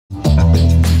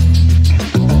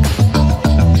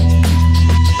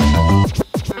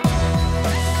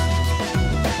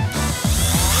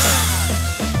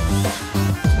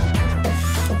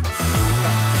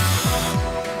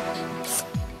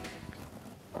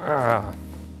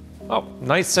Oh,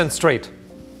 nice and straight.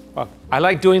 Well, I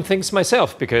like doing things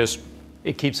myself because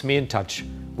it keeps me in touch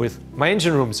with my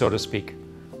engine room, so to speak.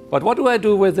 But what do I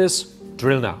do with this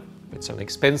drill now? It's an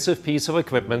expensive piece of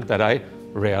equipment that I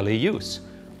rarely use.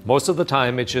 Most of the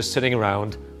time it's just sitting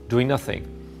around doing nothing.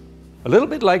 A little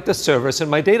bit like the servers in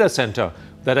my data center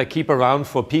that I keep around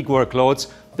for peak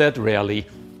workloads that rarely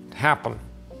happen.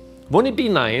 Wouldn't it be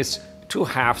nice to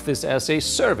have this as a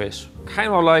service,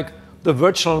 kind of like the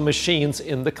virtual machines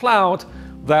in the cloud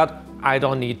that I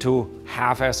don't need to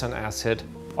have as an asset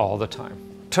all the time?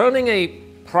 Turning a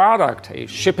product,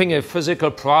 shipping a physical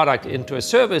product into a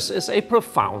service is a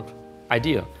profound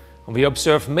idea. And we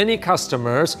observe many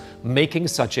customers making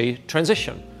such a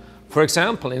transition. For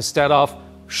example, instead of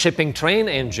shipping train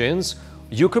engines,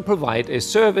 you could provide a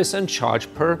service and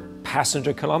charge per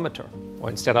passenger kilometer. Or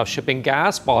instead of shipping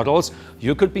gas bottles,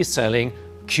 you could be selling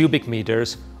cubic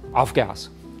meters of gas.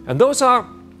 And those are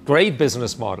great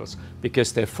business models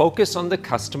because they focus on the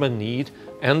customer need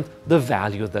and the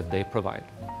value that they provide.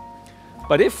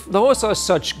 But if those are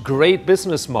such great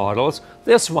business models,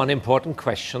 there's one important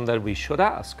question that we should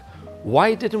ask.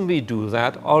 Why didn't we do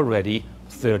that already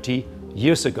 30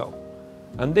 years ago?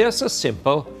 And there's a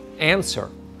simple answer.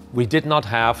 We did not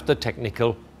have the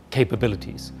technical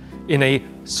capabilities. In a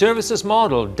services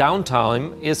model,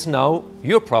 downtime is now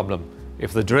your problem.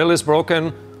 If the drill is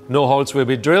broken, no holes will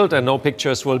be drilled and no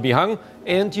pictures will be hung,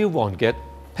 and you won't get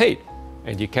paid.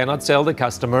 And you cannot sell the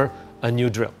customer a new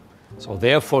drill. So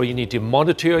therefore, you need to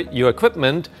monitor your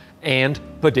equipment and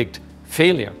predict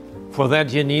failure. For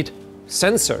that, you need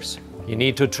sensors. You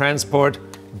need to transport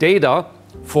data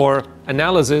for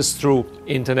analysis through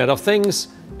Internet of Things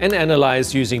and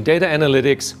analyze using data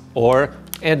analytics or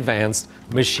advanced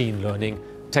machine learning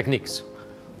techniques.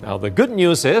 Now, the good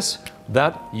news is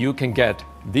that you can get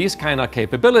these kind of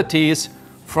capabilities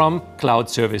from cloud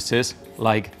services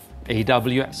like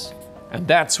AWS. And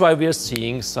that's why we are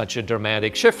seeing such a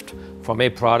dramatic shift from a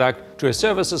product to a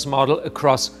services model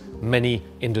across many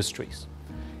industries.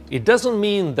 It doesn't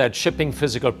mean that shipping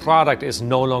physical product is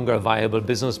no longer a viable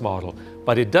business model,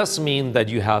 but it does mean that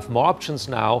you have more options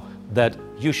now that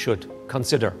you should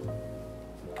consider.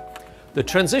 The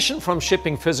transition from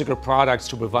shipping physical products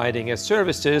to providing as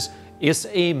services is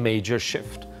a major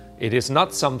shift. It is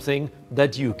not something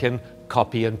that you can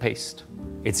copy and paste.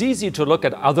 It's easy to look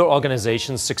at other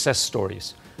organizations' success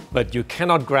stories, but you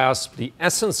cannot grasp the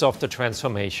essence of the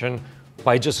transformation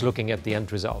by just looking at the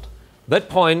end result. That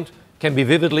point can be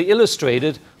vividly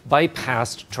illustrated by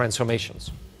past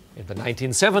transformations. In the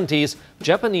 1970s,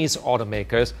 Japanese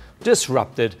automakers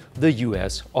disrupted the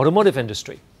US automotive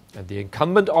industry. And the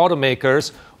incumbent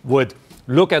automakers would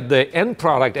look at the end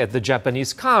product, at the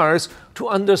Japanese cars, to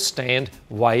understand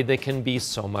why they can be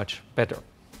so much better.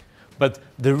 But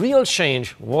the real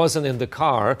change wasn't in the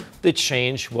car, the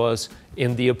change was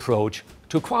in the approach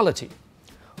to quality.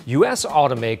 US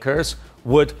automakers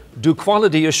would do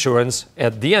quality assurance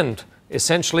at the end,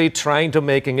 essentially trying to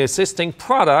make an existing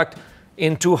product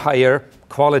into higher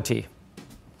quality.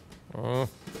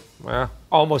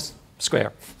 Almost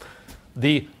square.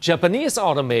 The Japanese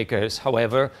automakers,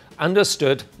 however,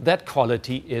 understood that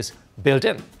quality is built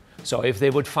in. So if they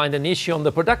would find an issue on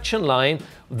the production line,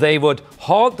 they would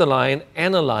halt the line,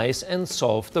 analyze and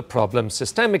solve the problem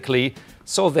systemically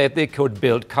so that they could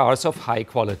build cars of high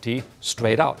quality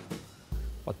straight out.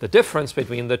 But the difference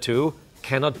between the two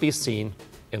cannot be seen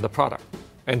in the product.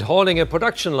 And halting a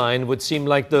production line would seem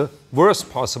like the worst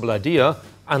possible idea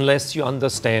unless you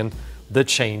understand the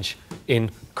change in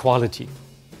quality.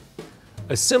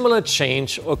 A similar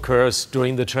change occurs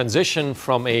during the transition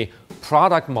from a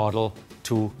product model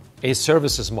to a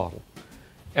services model.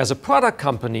 As a product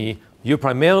company, you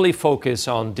primarily focus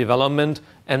on development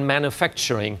and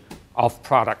manufacturing of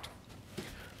product.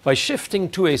 By shifting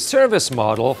to a service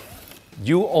model,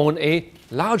 you own a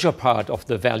larger part of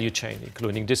the value chain,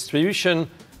 including distribution,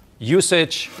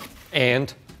 usage,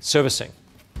 and servicing.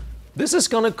 This is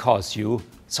going to cause you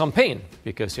some pain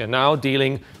because you're now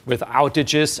dealing with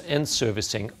outages and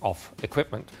servicing of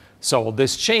equipment. So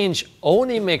this change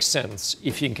only makes sense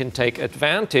if you can take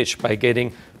advantage by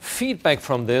getting feedback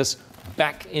from this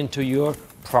back into your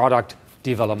product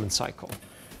development cycle.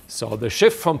 So the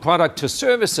shift from product to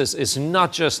services is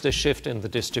not just a shift in the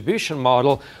distribution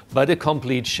model, but a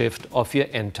complete shift of your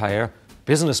entire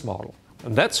business model.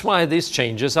 And that's why these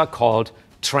changes are called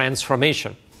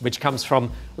transformation, which comes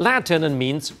from Latin and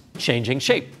means changing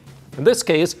shape. In this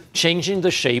case, changing the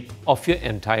shape of your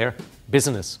entire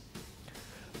business.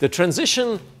 The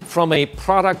transition from a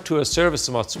product to a service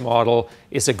model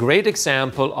is a great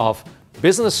example of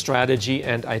business strategy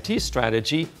and IT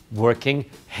strategy working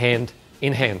hand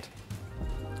in hand.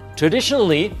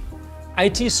 Traditionally,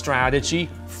 IT strategy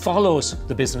follows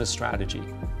the business strategy.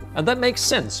 And that makes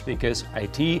sense because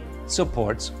IT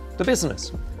supports the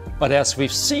business. But as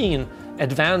we've seen,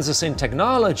 advances in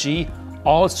technology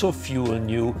also fuel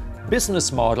new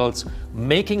business models,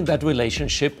 making that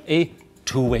relationship a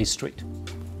two-way street.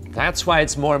 That's why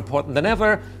it's more important than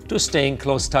ever to stay in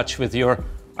close touch with your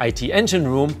IT engine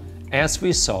room, as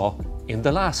we saw in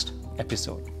the last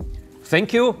episode.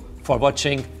 Thank you for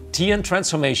watching T and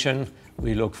Transformation.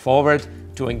 We look forward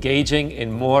to engaging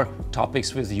in more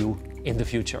topics with you in the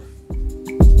future.